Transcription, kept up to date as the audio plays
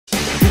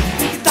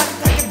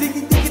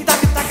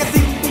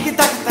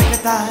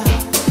takata.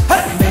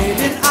 Made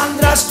in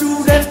Andhra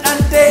student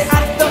ante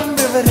addam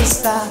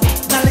vivarista.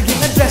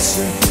 Naligina dress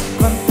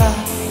konta,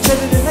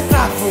 chedina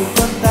craft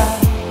konta.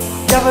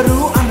 Yavaru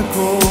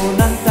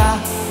anukonanta,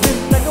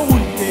 vintaga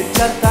unte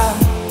chalta.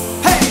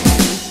 Hey,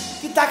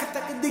 takata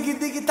digi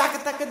digi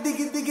takata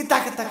digi digi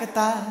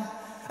takata.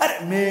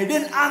 Made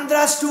in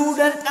Andhra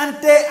student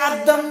ante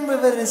addam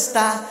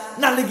vivarista.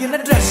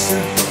 Naligina dress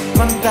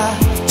konta,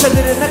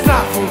 chedina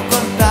craft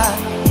konta.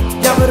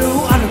 Yavaru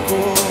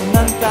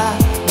anukonanta,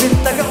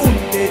 vintaga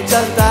unte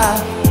chalta.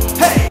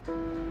 Hey!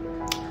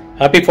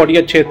 Happy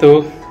 40th, Chetu.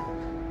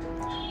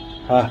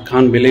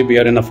 Can't believe we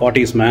are in the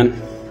 40s, man.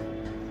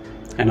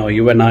 I know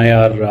you and I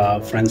are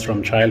friends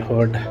from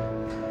childhood.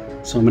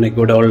 So many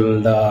good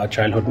old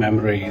childhood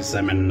memories.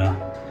 I mean,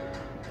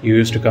 you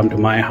used to come to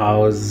my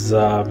house.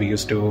 We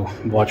used to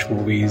watch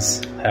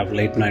movies, have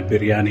late night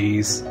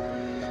biryanis.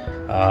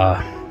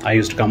 I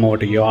used to come over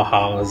to your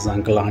house.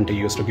 Uncle, auntie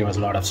used to give us a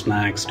lot of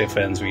snacks,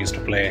 tiffins. We used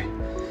to play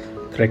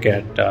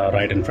cricket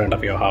right in front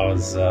of your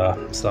house.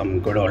 Some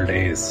good old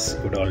days,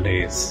 good old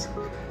days.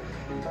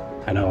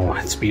 I know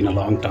it's been a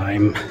long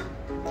time,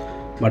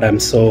 but I'm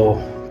so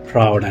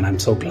proud and I'm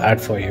so glad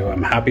for you.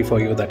 I'm happy for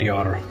you that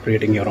you're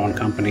creating your own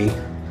company,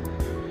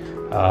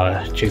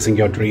 chasing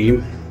your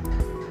dream.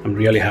 I'm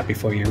really happy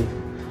for you.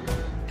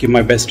 Give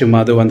my best to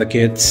Madhu and the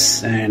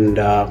kids, and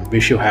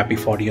wish you happy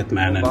 40th,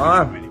 man. And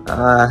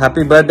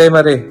happy birthday,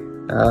 Murray.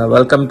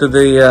 Welcome to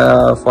the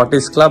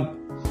 40s club.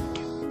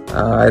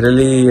 I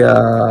really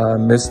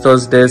miss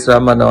those days,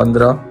 Raman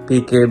Andhra,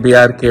 PK,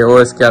 BRK,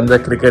 OSK, andra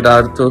cricket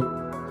aartu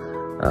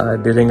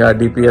during our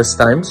DPS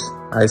times.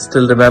 I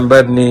still remember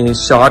ni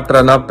short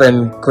run up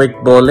and quick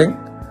bowling.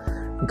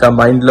 Inka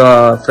mind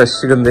lo fresh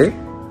gundi.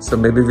 So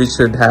maybe we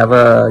should have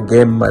a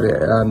game, Murray,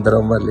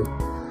 andro malli.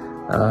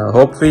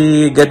 Hope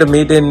we get to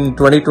meet in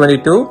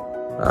 2022.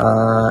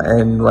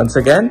 And once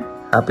again,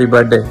 happy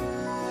birthday.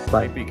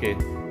 Bye. Hi PK,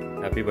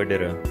 happy birthday,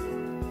 Ra.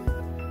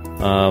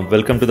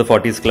 Welcome to the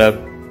 40s club.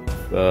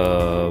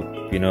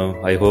 You know,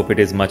 I hope it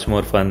is much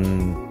more fun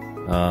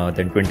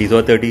than 20s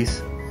or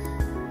 30s.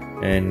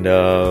 And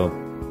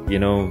you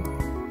know,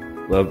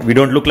 we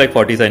don't look like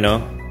 40s, I know.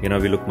 You know,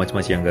 we look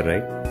much younger,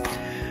 right?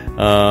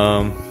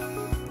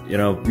 You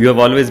know, you have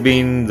always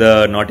been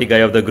the naughty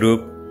guy of the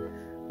group.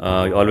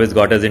 You always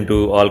got us into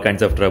all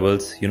kinds of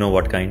troubles. You know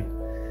what kind.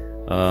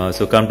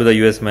 So come to the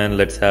US, man.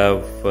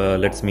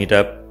 Let's meet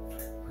up.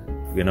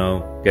 You know,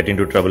 get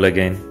into trouble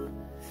again.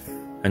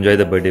 Enjoy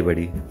the birthday,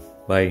 buddy.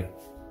 Bye.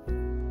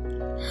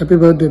 Happy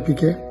birthday,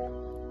 PK.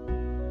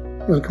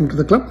 Welcome to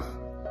the club.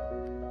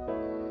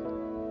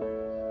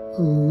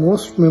 The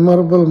most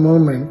memorable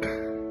moment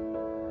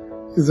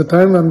is the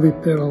time when we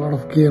played a lot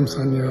of games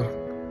on your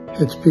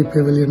HP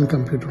Pavilion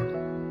computer.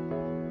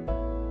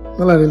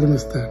 Well, I really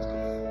miss that.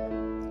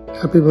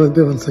 Happy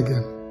birthday once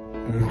again.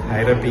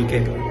 Hi, PK.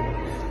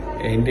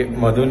 ఏంటి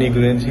మధు నీ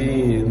గురించి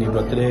నీ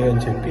birthday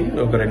అని చెప్పి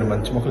ఒక 2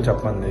 మంచి మొక్కలు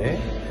చెప్పమంది.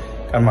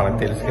 కానీ మనకు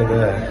తెలుసు కదా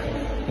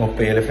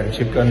 30 ఏళ్ళ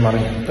ఫ్రెండ్షిప్ కానీ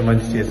మనం ఎంత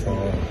మంచి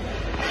చేసాము.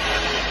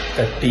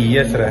 30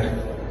 years రా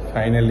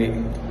finally.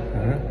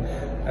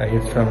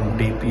 Right from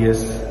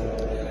DPS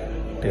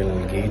till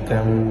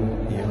Geetham,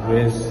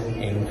 US,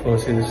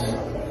 Infosys.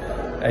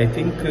 I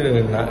think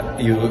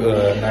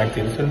నాకు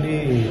తెలుసుండి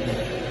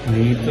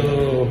నీతో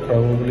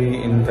ప్రాబబ్లీ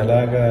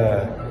ఇంతలాగా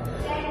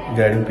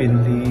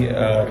గడిపింది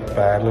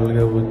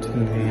ప్యారలల్గా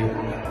వచ్చింది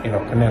నేను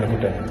ఒక్కనే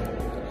అనుకుంటాను.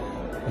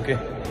 Okay,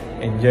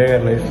 enjoy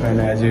your life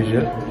and as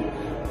usual,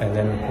 and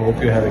then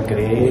hope you have a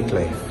great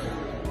life.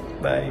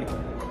 Bye.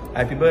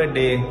 Happy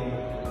birthday.